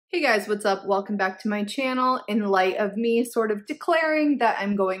Hey guys, what's up? Welcome back to my channel. In light of me sort of declaring that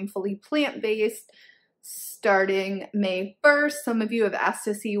I'm going fully plant-based starting May 1st, some of you have asked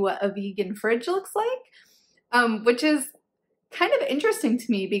to see what a vegan fridge looks like, which is kind of interesting to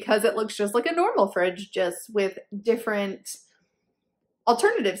me because it looks just like a normal fridge, just with different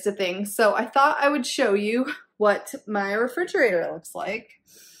alternatives to things. So I thought I would show you what my refrigerator looks like.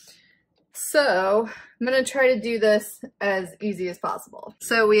 So I'm gonna try to do this as easy as possible.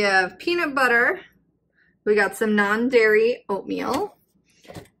 So we have peanut butter, we got some non-dairy oatmeal,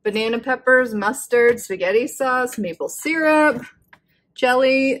 banana peppers, mustard, spaghetti sauce, maple syrup,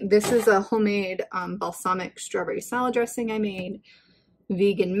 jelly. This is a homemade balsamic strawberry salad dressing I made.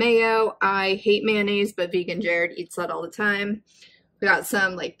 Vegan mayo. I hate mayonnaise, but vegan Jared eats that all the time. We got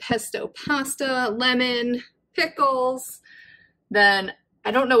some like pesto pasta, lemon, pickles, then I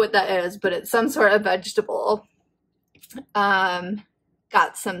don't know what that is, but it's some sort of vegetable. Got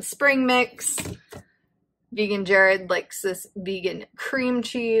some spring mix. Vegan Jared likes this vegan cream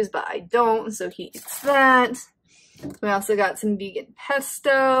cheese, but I don't, so he eats that. We also got some vegan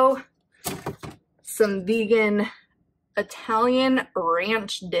pesto, some vegan Italian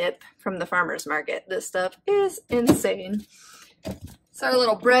ranch dip from the farmer's market. This stuff is insane. It's our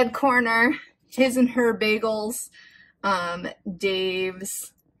little bread corner, his and her bagels.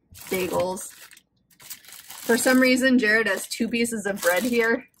 Dave's bagels. For some reason, Jared has two pieces of bread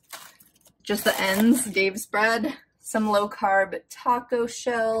here. Just the ends, Dave's bread. Some low-carb taco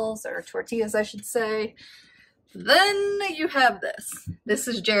shells, or tortillas, I should say. Then you have this. This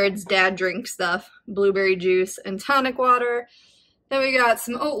is Jared's dad drink stuff. Blueberry juice and tonic water. Then we got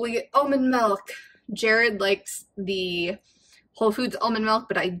some Oatly almond milk. Jared likes the Whole Foods almond milk,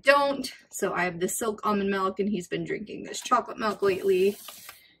 but I don't. So I have the silk almond milk, and he's been drinking this chocolate milk lately.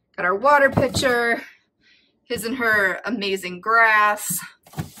 Got our water pitcher, his and her amazing grass.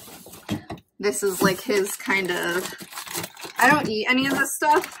 This is like his kind of, I don't eat any of this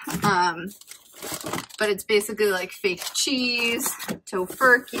stuff, but it's basically like fake cheese,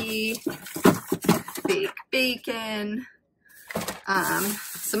 tofurkey, fake bacon,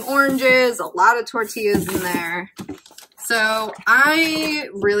 some oranges, a lot of tortillas in there. So I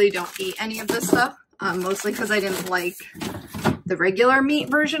really don't eat any of this stuff, mostly because I didn't like the regular meat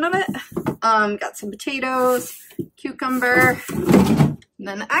version of it. Got some potatoes, cucumber, and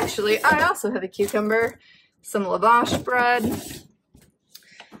then actually I also have a cucumber, some lavash bread.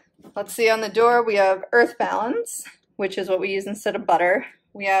 Let's see, on the door we have Earth Balance, which is what we use instead of butter.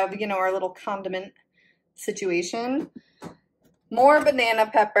 We have, you know, our little condiment situation. More banana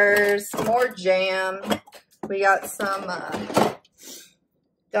peppers, more jam. We got some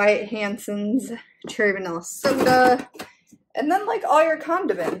Diet Hansen's cherry vanilla soda, and then like all your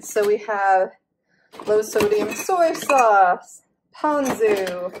condiments. So we have low sodium soy sauce,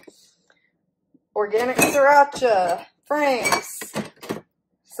 ponzu, organic sriracha, Frank's,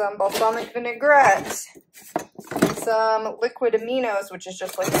 some balsamic vinaigrette, some liquid aminos, which is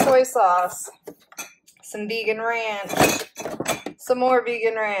just like soy sauce, some vegan ranch, some more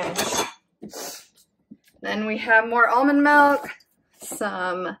vegan ranch. Then we have more almond milk,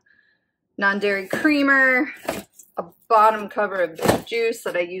 some non-dairy creamer, a bottom cover of juice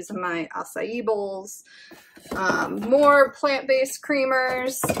that I use in my acai bowls, more plant-based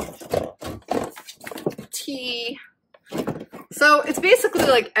creamers, tea. So it's basically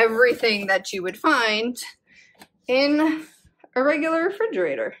like everything that you would find in a regular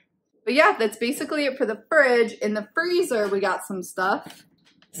refrigerator. But yeah, that's basically it for the fridge. In the freezer, we got some stuff.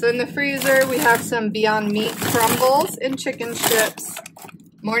 So in the freezer, we have some Beyond Meat crumbles and chicken strips,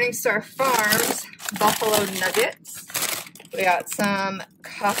 Morningstar Farms buffalo nuggets. We got some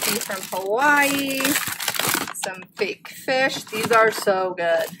coffee from Hawaii, some fake fish. These are so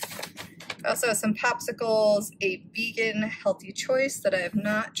good. We also have some popsicles, a vegan healthy choice that I have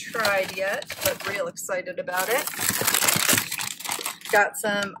not tried yet, but real excited about it. Got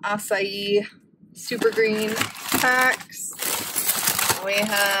some acai super green packs. We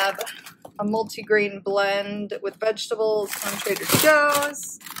have a multi-grain blend with vegetables from Trader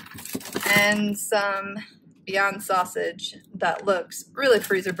Joe's, and some Beyond sausage that looks really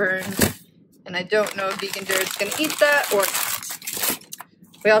freezer burned, and I don't know if Vegan Jared's gonna eat that or not.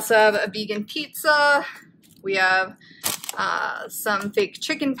 We also have a vegan pizza. We have some fake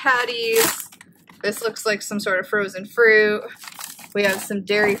chicken patties. This looks like some sort of frozen fruit. We have some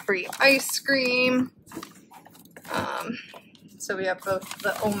dairy-free ice cream. So we have both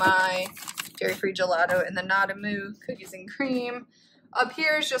the Oh My dairy-free gelato and the Nadamu cookies and cream. Up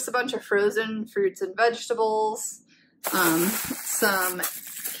here is just a bunch of frozen fruits and vegetables. Some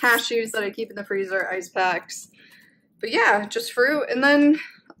cashews that I keep in the freezer, ice packs. But yeah, just fruit. And then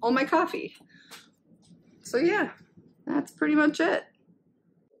all my coffee. So yeah, that's pretty much it.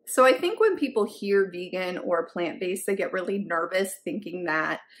 So I think when people hear vegan or plant-based, they get really nervous thinking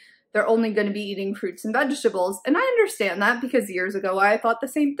that they're only going to be eating fruits and vegetables. And I understand that because years ago I thought the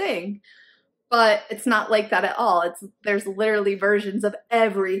same thing. But it's not like that at all. There's literally versions of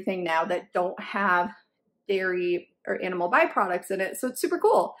everything now that don't have dairy or animal byproducts in it. So it's super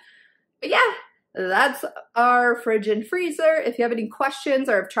cool. But yeah, that's our fridge and freezer. If you have any questions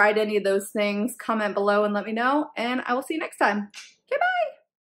or have tried any of those things, comment below and let me know. And I will see you next time. Okay, bye.